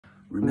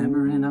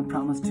Remembering I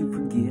promised to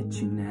forget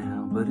you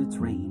now, but it's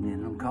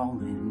raining, I'm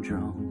calling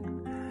drunk.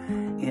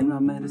 And my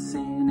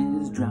medicine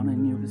is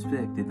drowning your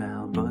perspective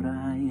out, but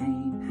I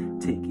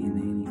ain't taking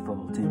any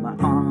fault. Am I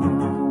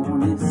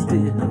honest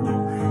still?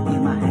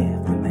 Am I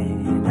half the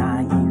man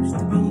I used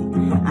to be?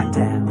 I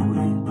doubt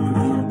it,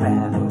 forget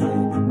about it,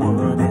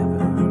 whatever.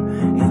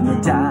 And the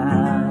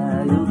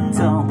dial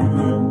tone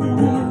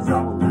is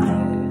all I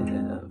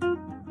have.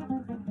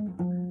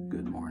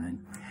 Good morning.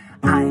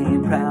 I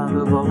ain't proud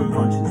of all the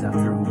punches I've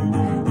thrown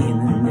in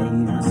the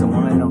name of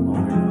someone I no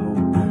longer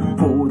know.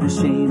 For the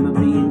shame of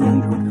being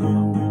dangerous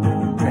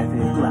alone.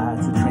 Traffic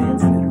lights, a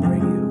transmitter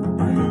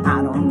radio.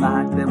 I don't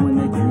like that when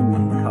they threw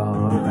me a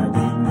car. I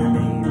gave my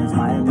name as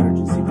my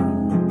emergency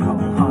phone call.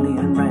 Honey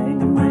and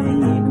rang,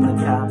 even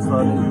the cops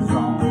thought it was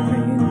wrong.